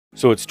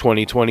So it's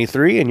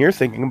 2023 and you're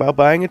thinking about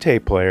buying a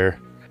tape player.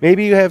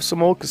 Maybe you have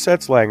some old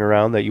cassettes lying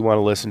around that you want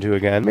to listen to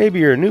again. Maybe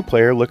you're a new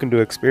player looking to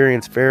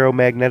experience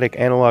ferromagnetic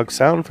analog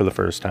sound for the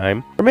first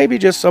time. Or maybe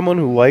just someone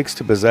who likes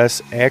to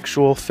possess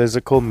actual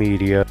physical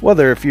media.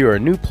 Whether if you're a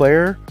new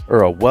player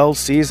or a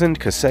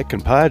well-seasoned cassette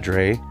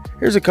compadre,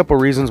 here's a couple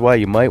reasons why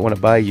you might want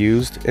to buy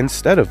used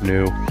instead of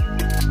new.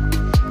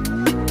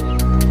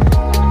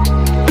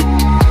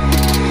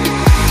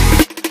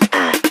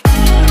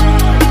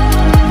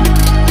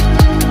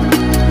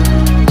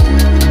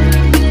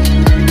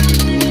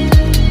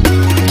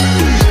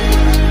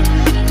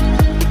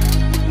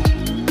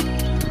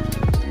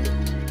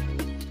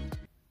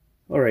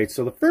 Alright,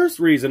 so the first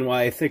reason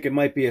why I think it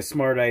might be a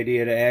smart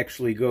idea to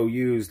actually go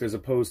used as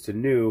opposed to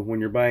new when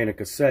you're buying a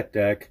cassette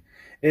deck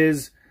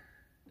is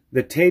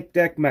the tape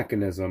deck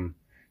mechanism.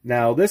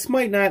 Now, this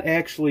might not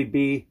actually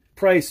be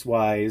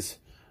price-wise,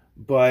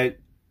 but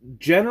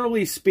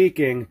generally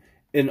speaking,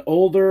 an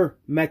older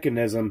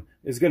mechanism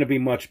is going to be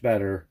much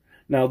better.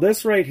 Now,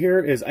 this right here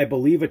is, I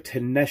believe, a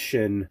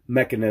tension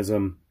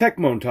mechanism.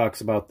 Tecmone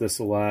talks about this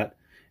a lot,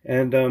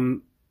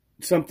 and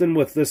something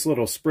with this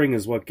little spring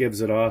is what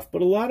gives it off,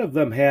 but a lot of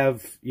them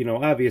have, you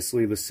know,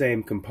 obviously the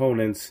same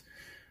components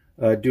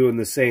doing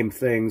the same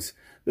things.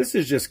 This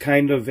is just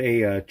kind of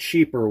a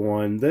cheaper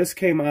one. This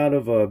came out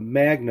of a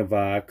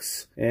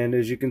Magnavox, and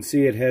as you can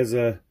see, it has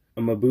a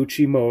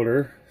Mabuchi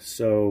motor,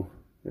 so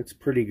it's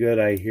pretty good,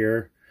 I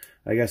hear.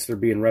 I guess they're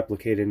being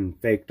replicated and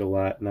faked a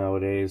lot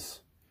nowadays.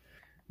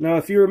 Now,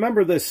 if you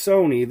remember this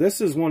Sony, this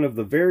is one of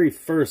the very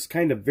first,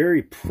 kind of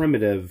very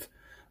primitive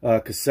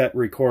cassette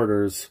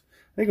recorders.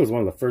 I think it was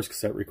one of the first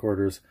cassette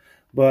recorders.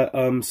 But,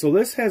 so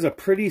this has a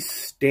pretty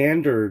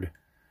standard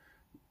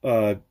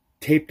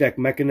tape deck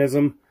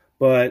mechanism.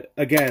 But,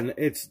 again,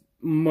 it's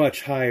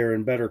much higher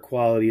and better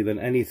quality than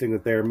anything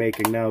that they're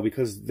making now,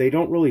 because they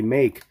don't really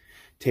make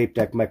tape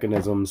deck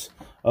mechanisms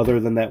other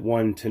than that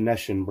one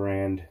Tension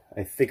brand.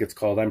 I think it's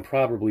called. I'm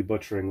probably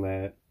butchering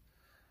that.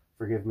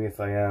 Forgive me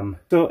if I am.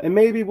 So, and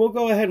maybe we'll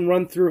go ahead and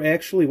run through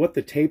actually what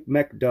the tape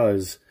mech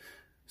does.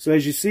 So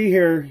as you see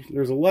here,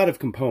 there's a lot of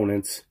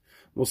components.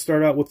 We'll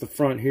start out with the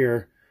front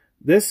here.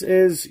 This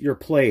is your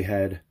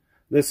playhead.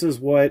 This is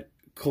what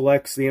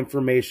collects the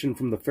information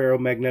from the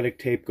ferromagnetic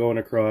tape going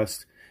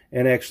across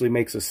and actually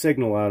makes a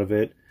signal out of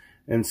it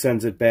and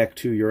sends it back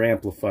to your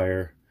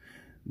amplifier.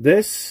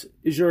 This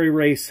is your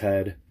erase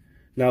head.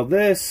 Now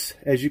this,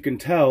 as you can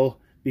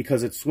tell,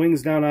 because it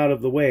swings down out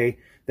of the way,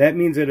 that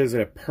means it is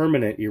a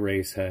permanent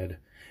erase head.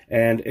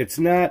 And it's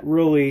not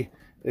really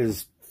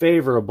as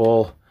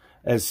favorable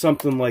as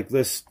something like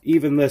this.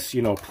 Even this,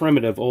 you know,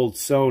 primitive old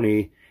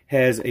Sony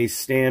has a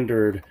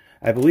standard,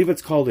 I believe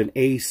it's called an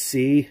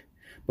AC,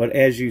 but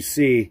as you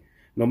see,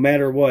 no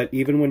matter what,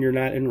 even when you're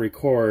not in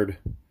record,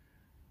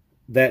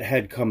 that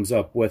head comes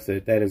up with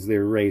it. That is the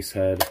erase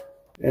head.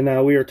 And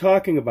now we are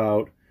talking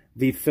about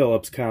the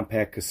Philips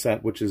compact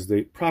cassette, which is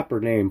the proper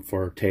name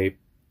for tape,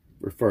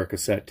 or for a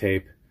cassette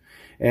tape.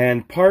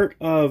 And part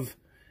of,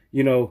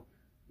 you know,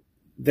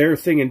 their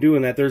thing in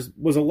doing that,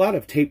 was a lot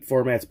of tape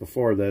formats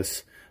before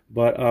this.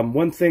 But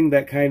one thing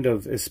that kind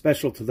of is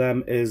special to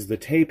them is the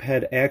tape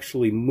head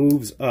actually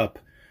moves up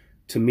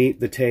to meet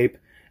the tape,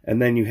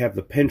 and then you have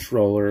the pinch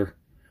roller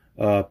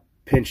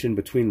pinching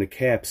between the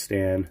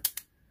capstan.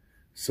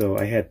 So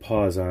I had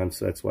pause on,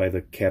 so that's why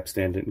the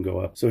capstan didn't go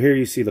up. So here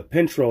you see the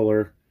pinch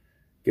roller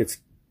gets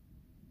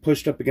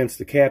pushed up against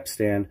the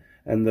capstan,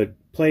 and the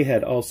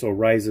playhead also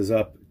rises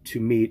up to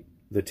meet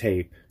the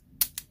tape.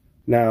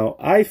 Now,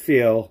 I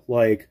feel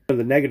like one of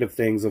the negative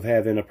things of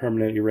having a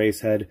permanent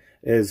erase head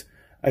is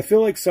I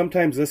feel like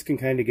sometimes this can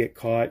kind of get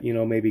caught, you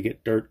know, maybe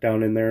get dirt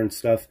down in there and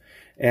stuff.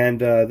 And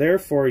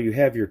therefore, you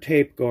have your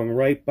tape going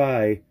right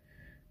by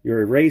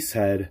your erase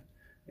head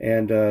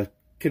and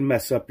can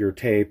mess up your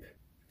tape.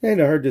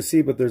 Kind of hard to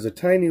see, but there's a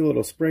tiny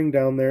little spring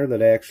down there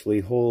that actually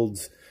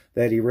holds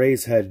that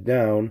erase head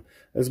down,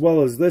 as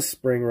well as this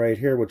spring right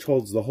here, which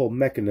holds the whole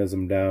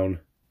mechanism down.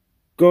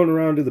 Going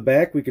around to the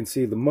back, we can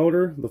see the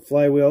motor, the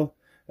flywheel,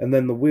 and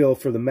then the wheel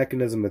for the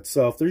mechanism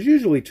itself. There's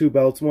usually two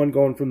belts, one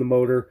going from the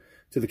motor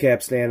to the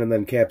capstan and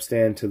then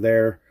capstan to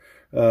there.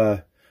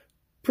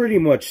 Pretty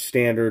much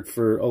standard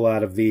for a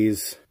lot of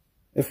these.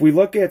 If we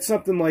look at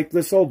something like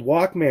this old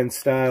Walkman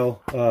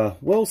style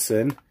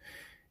Wilson,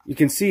 you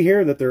can see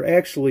here that there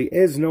actually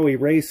is no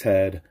erase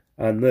head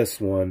on this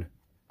one.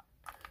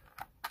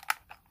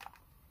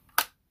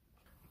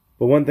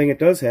 But one thing it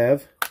does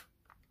have,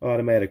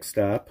 automatic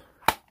stop.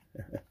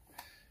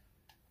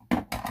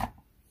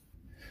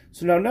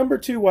 So now number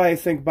two why I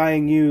think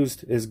buying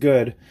used is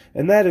good,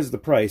 and that is the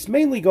price.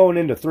 Mainly going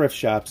into thrift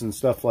shops and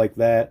stuff like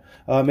that.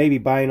 Maybe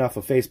buying off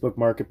a Facebook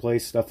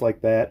Marketplace, stuff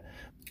like that.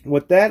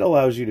 What that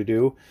allows you to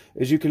do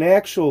is you can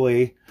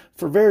actually,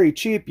 for very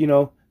cheap, you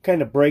know,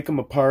 kind of break them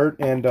apart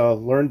and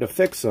learn to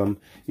fix them.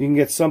 You can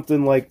get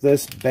something like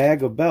this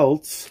bag of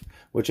belts,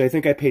 which I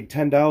think I paid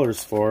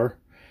 $10 for.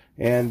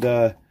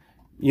 And,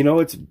 you know,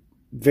 it's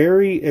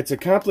a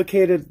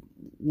complicated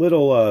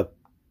little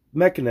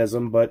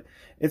mechanism, but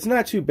it's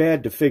not too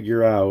bad to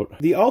figure out.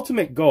 The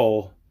ultimate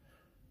goal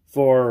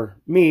for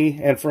me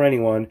and for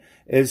anyone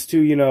is to,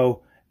 you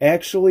know,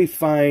 actually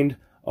find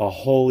a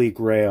holy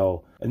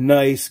grail, a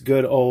nice,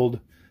 good old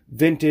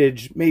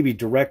vintage, maybe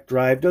direct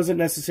drive. Doesn't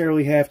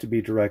necessarily have to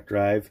be direct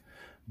drive,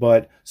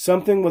 but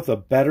something with a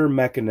better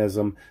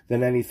mechanism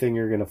than anything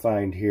you're going to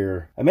find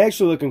here. I'm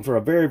actually looking for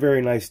a very,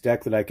 very nice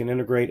deck that I can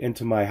integrate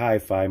into my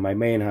hi-fi, my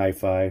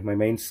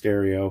main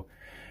stereo.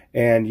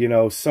 And, you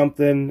know,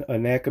 something, a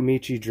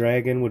Nakamichi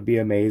Dragon would be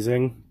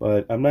amazing,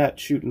 but I'm not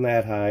shooting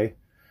that high.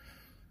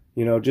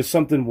 You know, just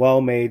something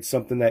well-made,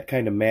 something that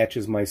kind of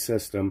matches my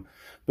system.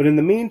 But in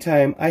the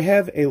meantime, I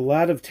have a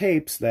lot of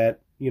tapes that,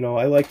 you know,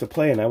 I like to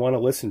play and I want to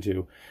listen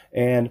to.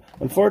 And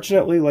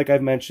unfortunately, like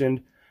I've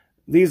mentioned,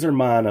 these are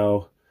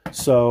mono.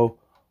 So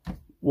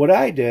what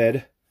I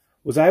did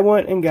was I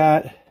went and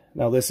got,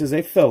 now this is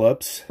a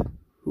Philips,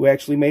 who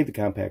actually made the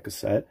compact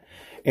cassette,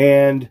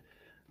 and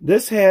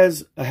this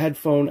has a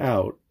headphone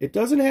out. It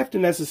doesn't have to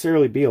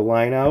necessarily be a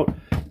line out,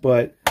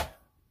 but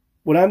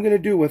what I'm going to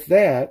do with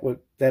that,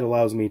 what that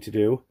allows me to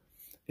do,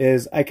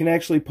 is I can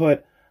actually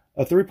put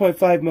a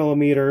 3.5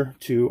 millimeter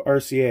to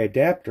RCA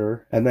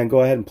adapter and then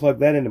go ahead and plug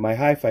that into my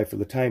hi-fi for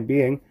the time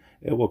being.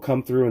 It will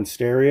come through in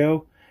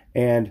stereo,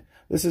 and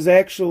this is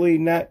actually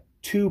not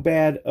too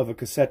bad of a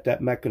cassette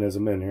deck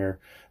mechanism in here.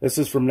 This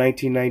is from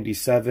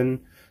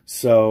 1997,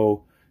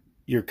 so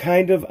you're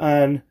kind of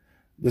on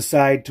the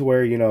side to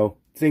where, you know,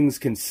 things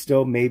can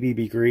still maybe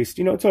be greased.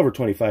 You know, it's over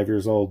 25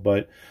 years old,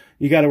 but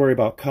you got to worry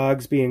about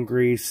cogs being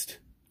greased,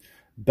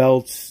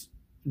 belts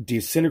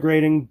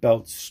disintegrating,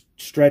 belts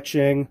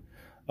stretching.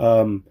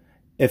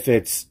 If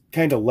it's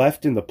kind of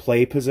left in the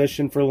play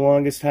position for the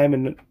longest time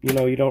and, you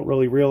know, you don't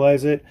really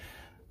realize it,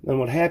 then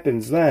what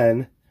happens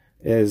then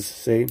is,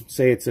 say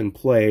it's in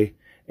play,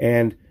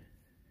 and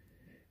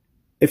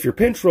if your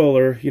pinch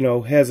roller, you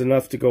know, has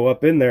enough to go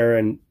up in there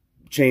and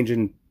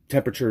changing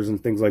temperatures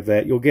and things like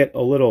that, you'll get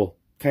a little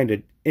kind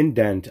of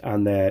indent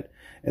on that,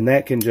 and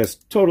that can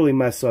just totally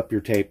mess up your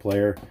tape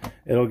player.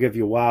 It'll give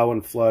you wow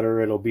and flutter,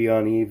 it'll be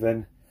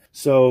uneven.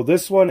 So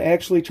this one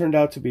actually turned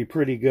out to be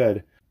pretty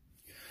good.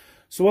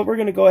 So what we're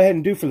going to go ahead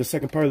and do for the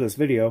second part of this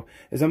video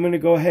is I'm going to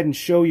go ahead and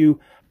show you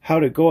how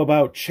to go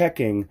about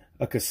checking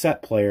a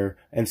cassette player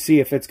and see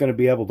if it's going to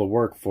be able to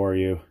work for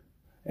you.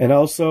 And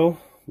also,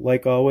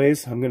 like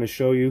always, I'm going to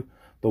show you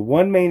the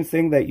one main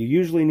thing that you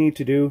usually need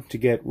to do to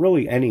get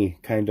really any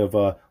kind of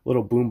a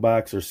little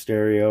boombox or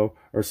stereo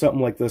or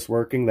something like this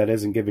working that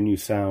isn't giving you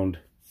sound.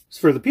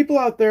 So for the people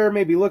out there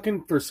maybe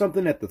looking for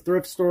something at the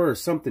thrift store or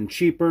something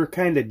cheaper,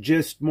 kind of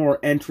just more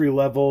entry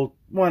level,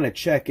 want to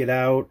check it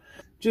out,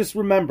 just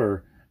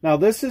remember, now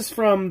this is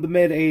from the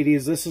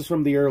mid-80s, this is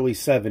from the early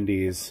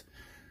 70s.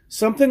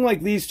 Something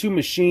like these two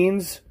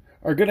machines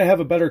are going to have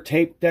a better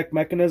tape deck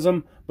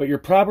mechanism, but you're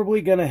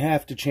probably going to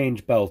have to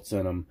change belts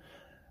in them.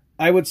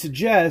 I would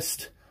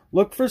suggest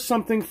look for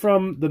something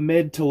from the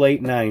mid to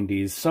late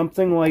 90s,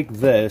 something like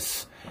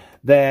this,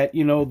 that,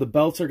 you know, the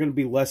belts are going to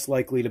be less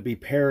likely to be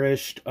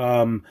perished.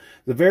 The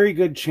very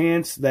good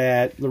chance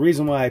that the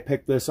reason why I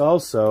picked this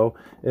also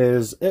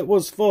is it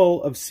was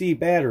full of C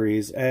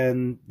batteries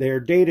and they're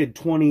dated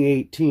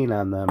 2018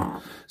 on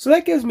them. So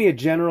that gives me a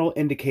general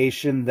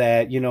indication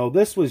that, you know,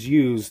 this was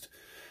used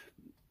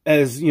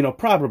as, you know,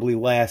 probably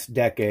last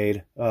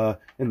decade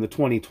in the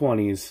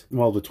 2020s,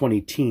 well, the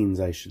 20-teens,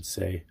 I should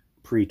say.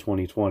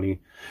 Pre-2020.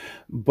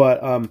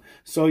 But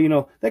so, you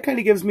know, that kind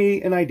of gives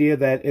me an idea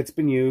that it's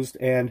been used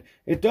and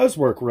it does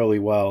work really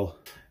well.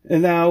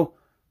 And now,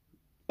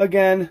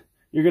 again,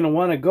 you're going to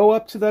want to go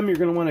up to them, you're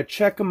going to want to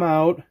check them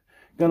out,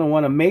 going to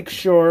want to make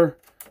sure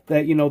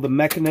that, you know, the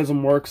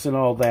mechanism works and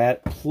all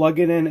that. Plug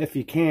it in if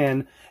you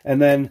can.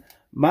 And then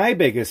my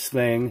biggest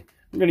thing,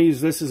 I'm going to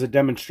use this as a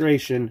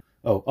demonstration.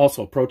 Oh,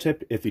 also, pro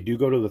tip, if you do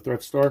go to the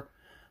thrift store,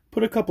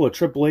 put a couple of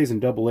AAAs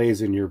and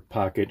AA's in your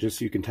pocket just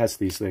so you can test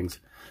these things.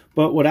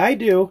 But what I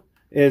do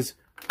is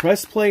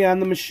press play on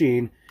the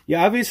machine. You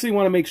obviously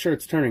want to make sure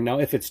it's turning. Now,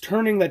 if it's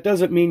turning, that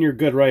doesn't mean you're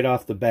good right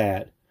off the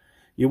bat.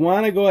 You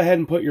want to go ahead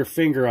and put your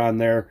finger on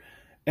there,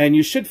 and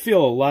you should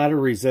feel a lot of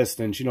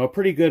resistance, you know, a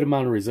pretty good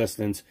amount of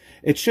resistance.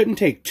 It shouldn't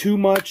take too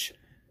much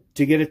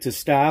to get it to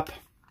stop,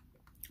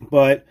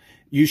 but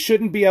you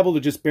shouldn't be able to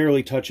just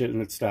barely touch it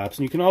and it stops.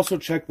 And you can also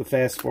check the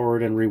fast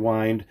forward and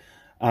rewind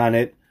on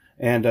it.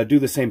 And do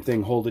the same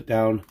thing, hold it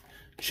down,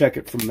 check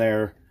it from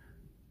there.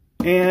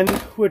 And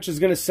which is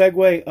going to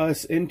segue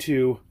us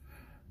into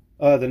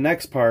the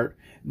next part.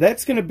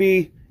 That's going to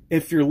be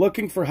if you're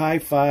looking for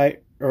hi-fi,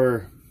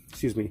 or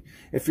excuse me,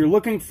 if you're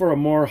looking for a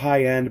more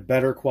high-end,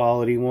 better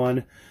quality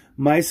one,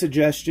 my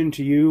suggestion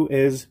to you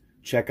is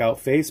check out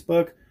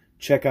Facebook,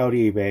 check out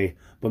eBay.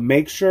 But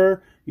make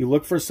sure you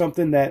look for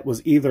something that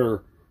was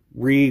either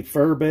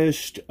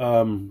refurbished,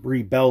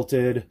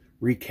 rebelted,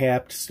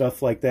 recapped,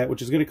 stuff like that,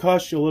 which is going to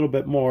cost you a little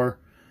bit more.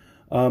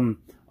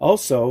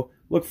 Also,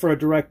 look for a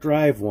direct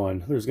drive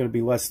one. There's going to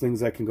be less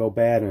things that can go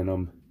bad in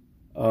them.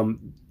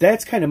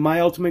 That's kind of my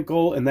ultimate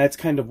goal, and that's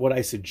kind of what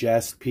I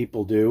suggest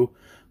people do.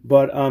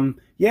 But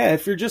yeah,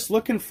 if you're just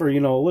looking for, you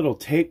know, a little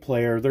tape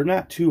player, they're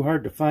not too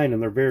hard to find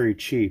and they're very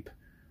cheap.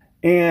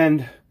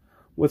 And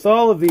with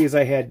all of these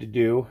I had to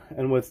do,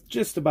 and with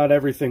just about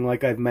everything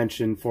like I've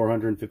mentioned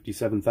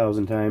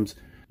 457,000 times,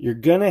 you're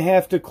going to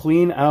have to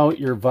clean out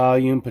your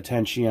volume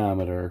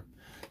potentiometer.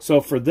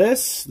 So for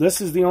this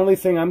is the only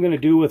thing I'm going to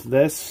do with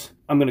this.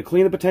 I'm going to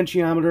clean the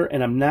potentiometer,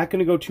 and I'm not going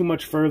to go too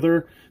much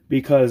further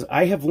because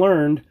I have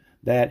learned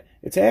that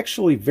it's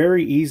actually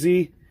very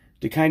easy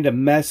to kind of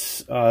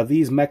mess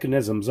these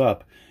mechanisms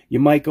up. You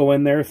might go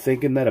in there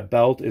thinking that a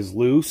belt is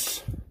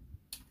loose,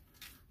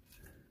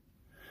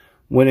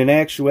 when in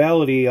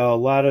actuality, a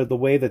lot of the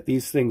way that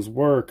these things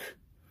work,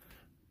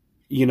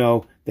 you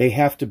know, they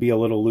have to be a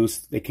little loose.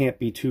 They can't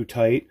be too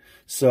tight.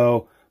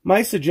 So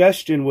my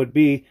suggestion would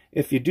be,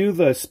 if you do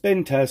the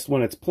spin test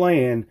when it's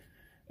playing,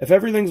 if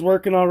everything's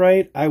working all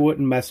right, I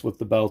wouldn't mess with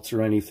the belts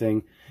or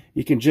anything.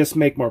 You can just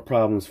make more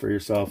problems for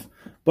yourself.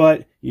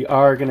 But you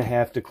are going to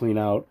have to clean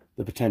out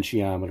the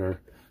potentiometer.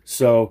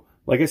 So,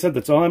 like I said,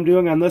 that's all I'm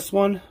doing on this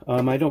one.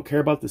 I don't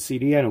care about the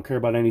CD. I don't care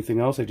about anything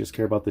else. I just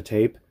care about the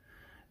tape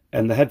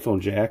and the headphone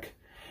jack.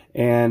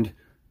 And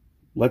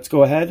let's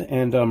go ahead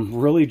and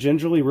really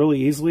gingerly,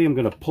 really easily, I'm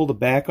going to pull the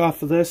back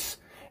off of this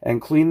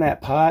and clean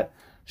that pot.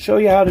 Show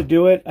you how to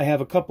do it. I have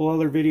a couple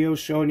other videos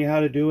showing you how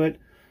to do it,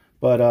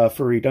 but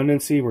for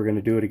redundancy, we're going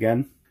to do it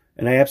again.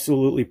 And I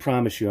absolutely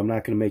promise you, I'm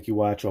not going to make you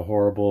watch a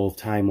horrible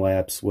time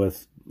lapse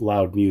with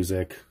loud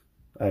music.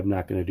 I'm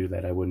not going to do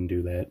that. I wouldn't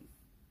do that.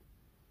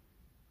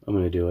 I'm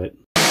going to do it.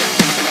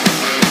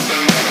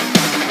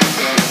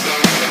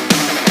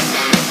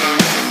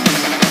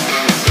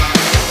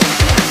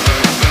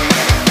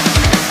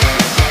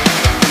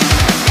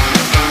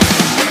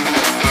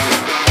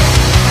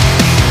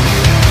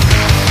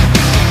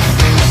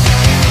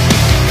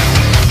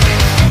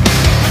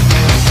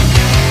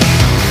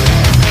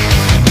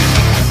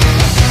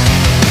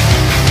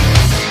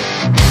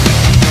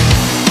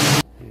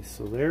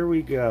 So there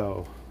we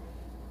go.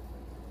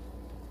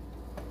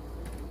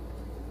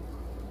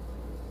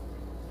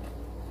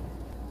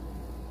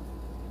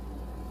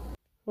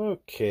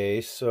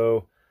 Okay,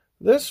 so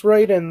this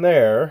right in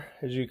there,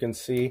 as you can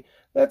see,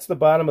 that's the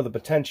bottom of the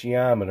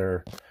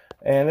potentiometer.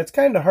 And it's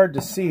kind of hard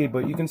to see,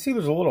 but you can see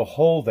there's a little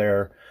hole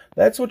there.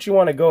 That's what you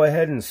want to go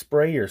ahead and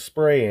spray your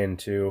spray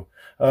into.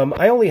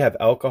 I only have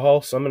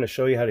alcohol, so I'm going to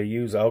show you how to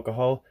use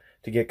alcohol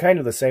to get kind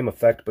of the same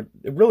effect, but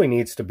it really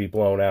needs to be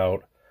blown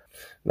out.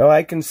 Now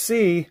I can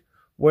see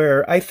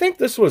where, I think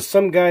this was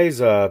some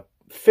guy's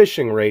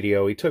fishing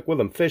radio he took with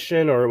him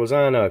fishing, or it was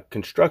on a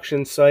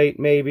construction site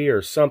maybe,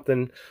 or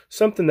something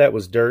that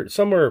was dirt,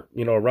 somewhere,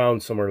 you know,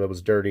 around somewhere that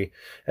was dirty.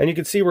 And you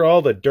can see where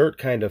all the dirt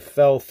kind of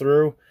fell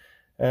through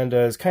and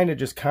is kind of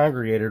just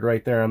congregated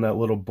right there on that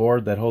little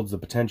board that holds the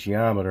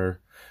potentiometer.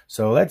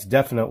 So that's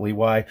definitely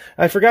why.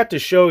 I forgot to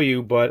show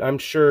you, but I'm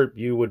sure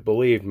you would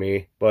believe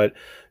me, but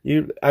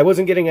I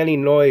wasn't getting any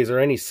noise or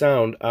any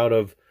sound out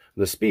of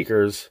the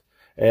speakers,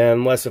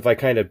 unless if I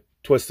kind of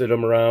twisted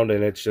them around,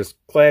 and it's just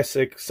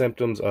classic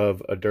symptoms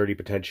of a dirty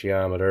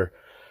potentiometer.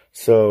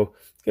 So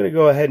I'm going to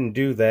go ahead and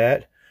do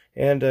that,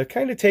 and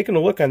kind of taking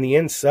a look on the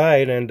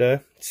inside, and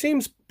it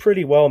seems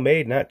pretty well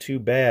made, not too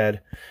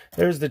bad.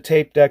 There's the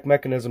tape deck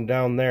mechanism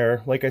down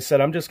there. Like I said,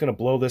 I'm just going to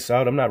blow this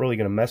out. I'm not really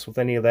going to mess with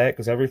any of that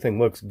because everything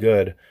looks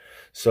good.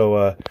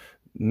 So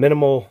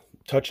minimal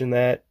touching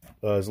that,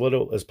 as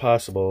little as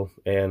possible,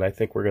 and I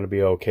think we're going to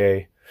be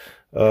okay.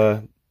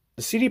 The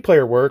CD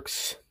player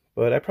works,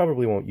 but I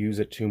probably won't use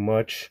it too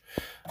much.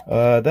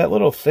 That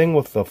little thing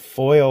with the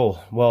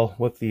foil, well,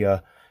 with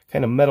the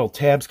kind of metal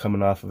tabs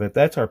coming off of it,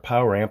 that's our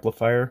power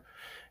amplifier.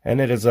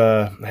 And it is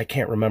I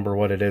can't remember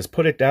what it is.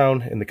 Put it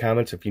down in the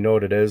comments if you know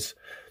what it is.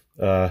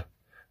 I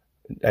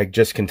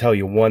just can tell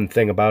you one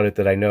thing about it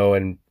that I know,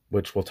 and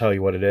which will tell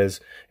you what it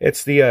is.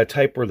 It's the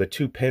type where the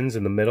 2 pins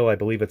in the middle, I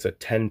believe it's a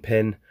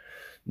 10-pin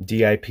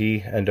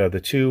DIP, and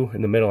the 2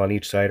 in the middle on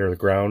each side are the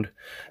ground.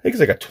 I think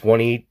it's like a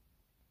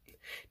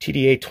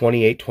TDA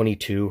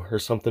 2822 or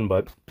something,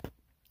 but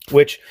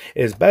which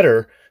is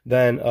better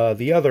than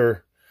the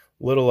other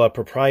little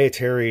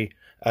proprietary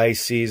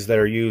ICs that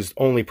are used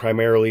only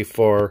primarily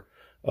for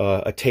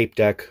a tape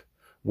deck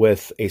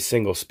with a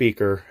single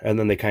speaker, and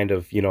then they kind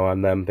of, you know,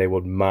 on them they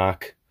would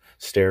mock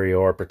stereo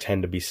or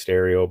pretend to be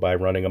stereo by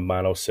running a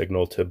mono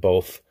signal to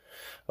both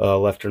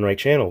left and right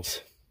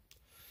channels.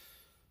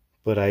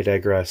 But I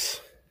digress.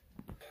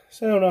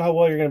 So I don't know how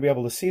well you're going to be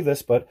able to see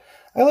this, but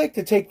I like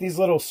to take these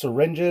little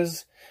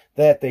syringes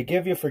that they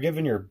give you for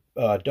giving your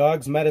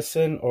dog's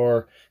medicine,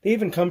 or they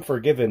even come for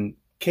giving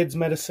kids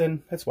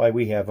medicine. That's why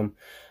we have them.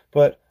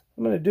 But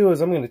what I'm going to do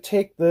is I'm going to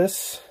take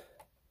this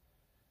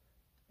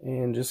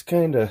and just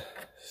kind of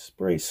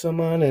spray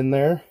some on in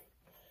there.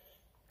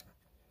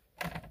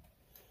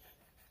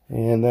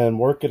 And then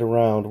work it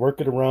around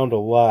a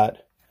lot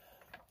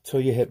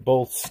until you hit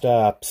both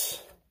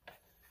stops.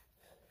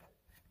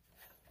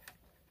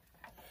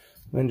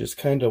 Then just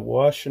kind of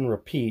wash and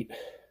repeat.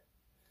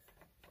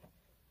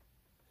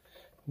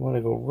 You want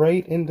to go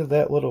right into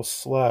that little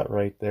slot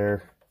right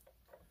there.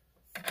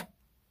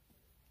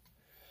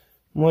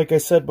 And like I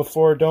said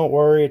before, don't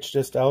worry, it's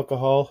just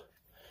alcohol.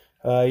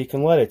 You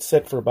can let it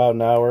sit for about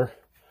an hour,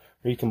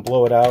 or you can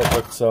blow it out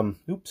with some,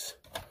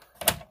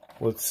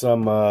 with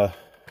some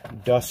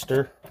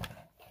duster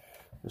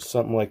or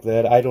something like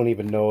that. I don't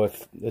even know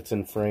if it's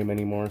in frame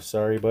anymore,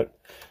 sorry, but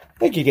I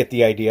think you get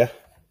the idea.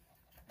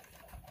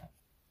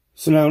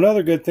 So now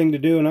another good thing to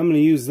do, and I'm going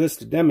to use this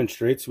to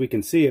demonstrate so we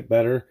can see it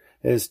better,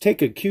 is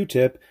take a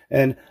Q-tip,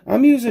 and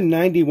I'm using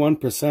 91%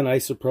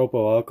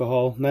 isopropyl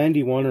alcohol.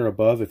 91 or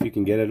above, if you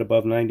can get it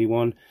above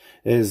 91,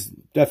 is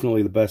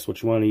definitely the best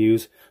what you want to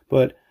use.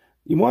 But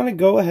you want to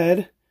go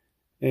ahead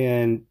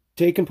and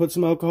take and put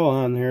some alcohol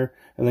on there,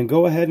 and then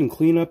go ahead and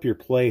clean up your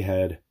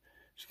playhead.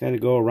 Just kind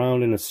of go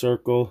around in a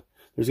circle.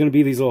 There's going to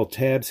be these little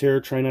tabs here.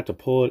 Try not to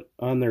pull it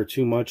on there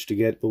too much to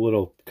get the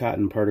little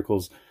cotton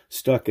particles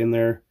stuck in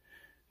there.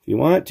 If you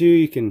want to,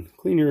 you can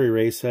clean your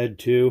erase head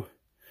too.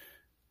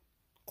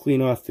 Clean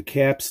off the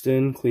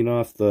capstan, clean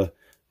off the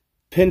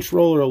pinch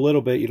roller a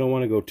little bit. You don't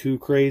want to go too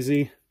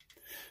crazy.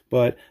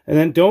 And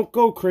then don't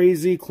go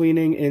crazy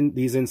cleaning in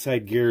these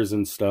inside gears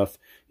and stuff.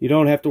 You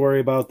don't have to worry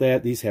about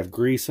that. These have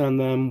grease on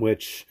them,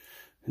 which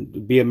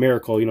would be a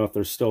miracle, you know, if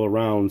they're still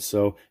around.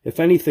 So if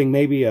anything,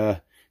 maybe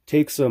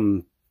take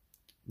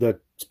the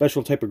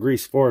special type of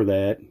grease for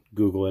that.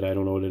 Google it, I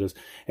don't know what it is.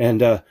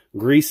 And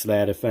grease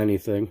that if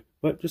anything.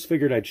 But just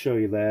figured I'd show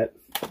you that.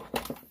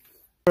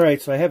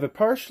 Alright, so I have it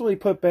partially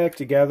put back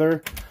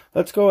together.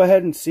 Let's go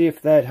ahead and see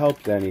if that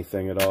helped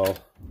anything at all.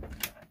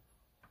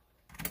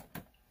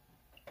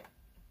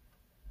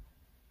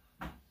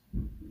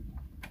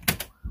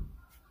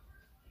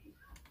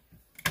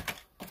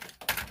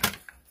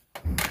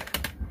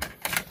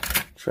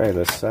 Try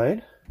this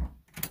side.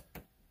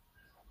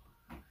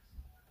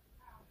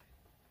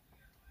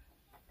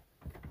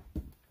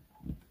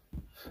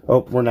 Oh,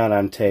 we're not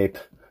on tape.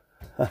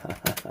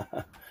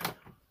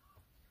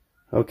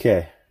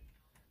 Okay.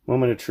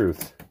 Moment of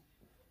truth.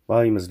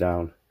 Volume is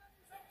down.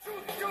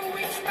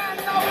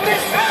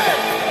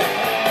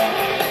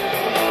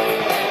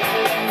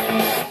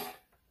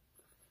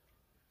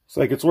 Looks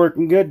like it's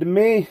working good to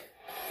me.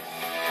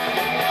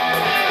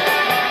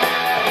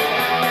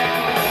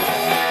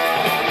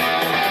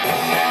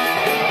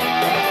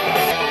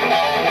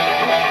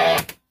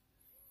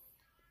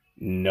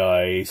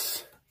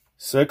 Nice.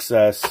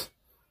 Success.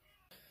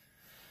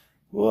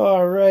 Well,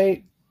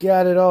 alright,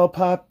 got it all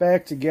popped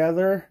back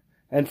together.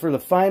 And for the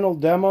final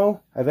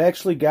demo, I've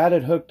actually got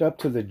it hooked up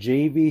to the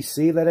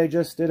JVC that I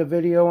just did a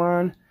video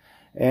on.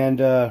 And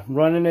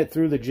running it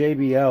through the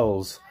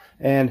JBLs.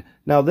 And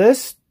now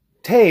this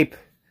tape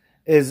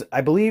is,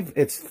 I believe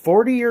it's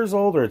 40 years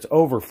old or it's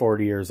over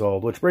 40 years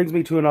old. Which brings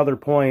me to another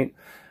point.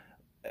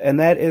 And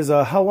that is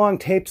how long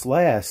tapes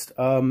last.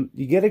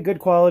 You get a good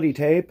quality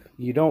tape.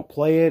 You don't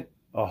play it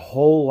a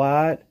whole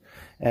lot.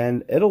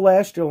 And it'll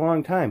last you a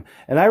long time.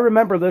 And I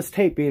remember this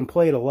tape being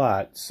played a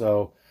lot.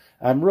 So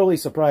I'm really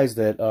surprised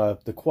at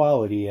the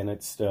quality in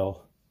it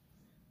still.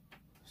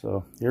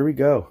 So here we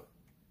go.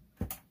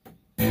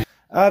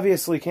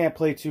 Obviously can't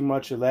play too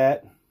much of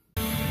that.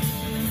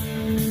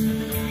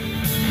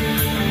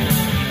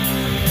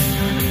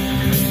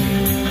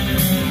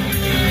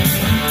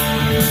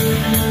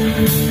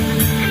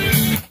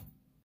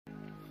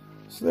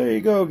 So there you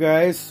go,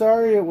 guys.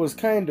 Sorry it was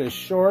kind of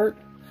short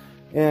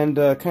and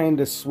kind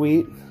of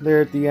sweet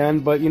there at the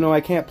end, but you know, I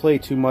can't play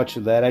too much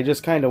of that. I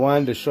just kind of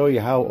wanted to show you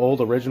how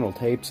old original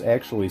tapes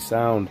actually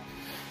sound.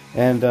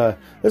 And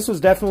this was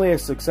definitely a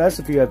success.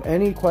 If you have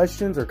any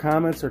questions or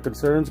comments or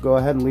concerns, go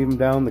ahead and leave them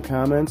down in the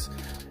comments.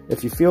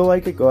 If you feel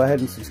like it, go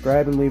ahead and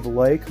subscribe and leave a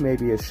like,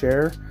 maybe a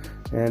share,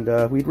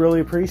 and we'd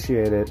really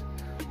appreciate it.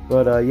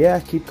 But yeah,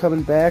 keep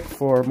coming back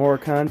for more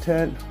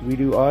content. We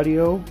do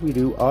audio, we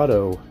do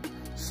auto,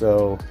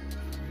 so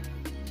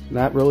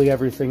not really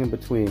everything in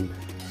between.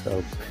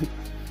 So,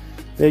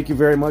 thank you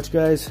very much,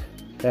 guys.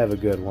 Have a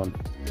good one.